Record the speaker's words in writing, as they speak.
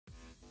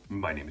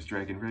My name is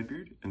Dragon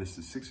Redbeard, and this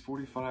is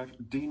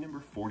 645, day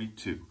number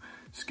 42.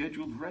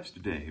 Scheduled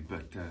rest day,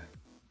 but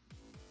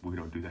we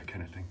don't do that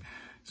kind of thing.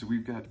 So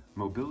we've got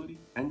mobility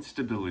and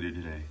stability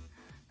today.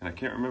 And I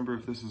can't remember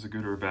if this is a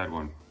good or a bad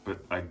one,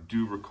 but I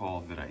do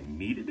recall that I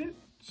needed it,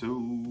 so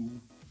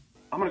I'm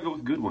gonna go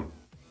with good one.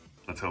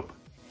 Let's hope.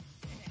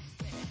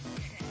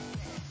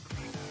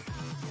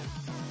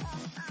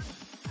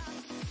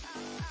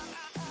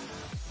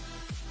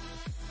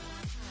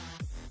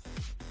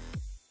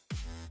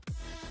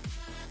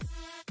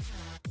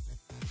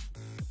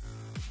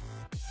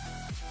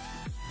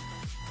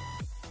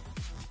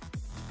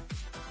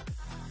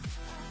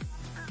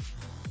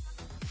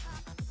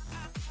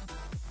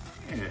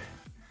 Yeah,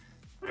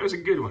 that was a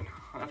good one.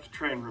 I'll have to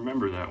try and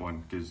remember that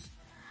one because,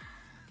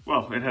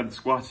 well, it had the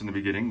squats in the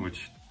beginning,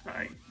 which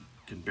I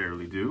can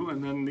barely do,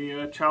 and then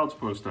the child's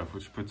pose stuff,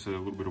 which puts a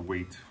little bit of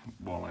weight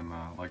while I'm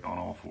like on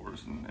all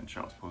fours, and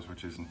child's pose,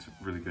 which isn't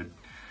really good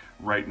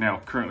right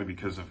now, currently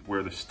because of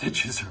where the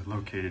stitches are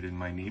located in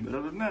my knee. But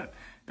other than that,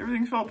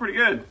 everything felt pretty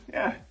good.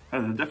 Yeah,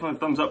 definitely a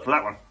thumbs up for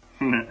that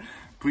one.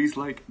 Please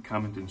like,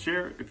 comment, and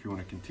share if you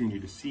want to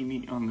continue to see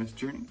me on this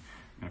journey.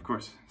 And of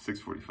course,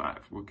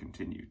 645 will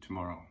continue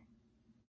tomorrow.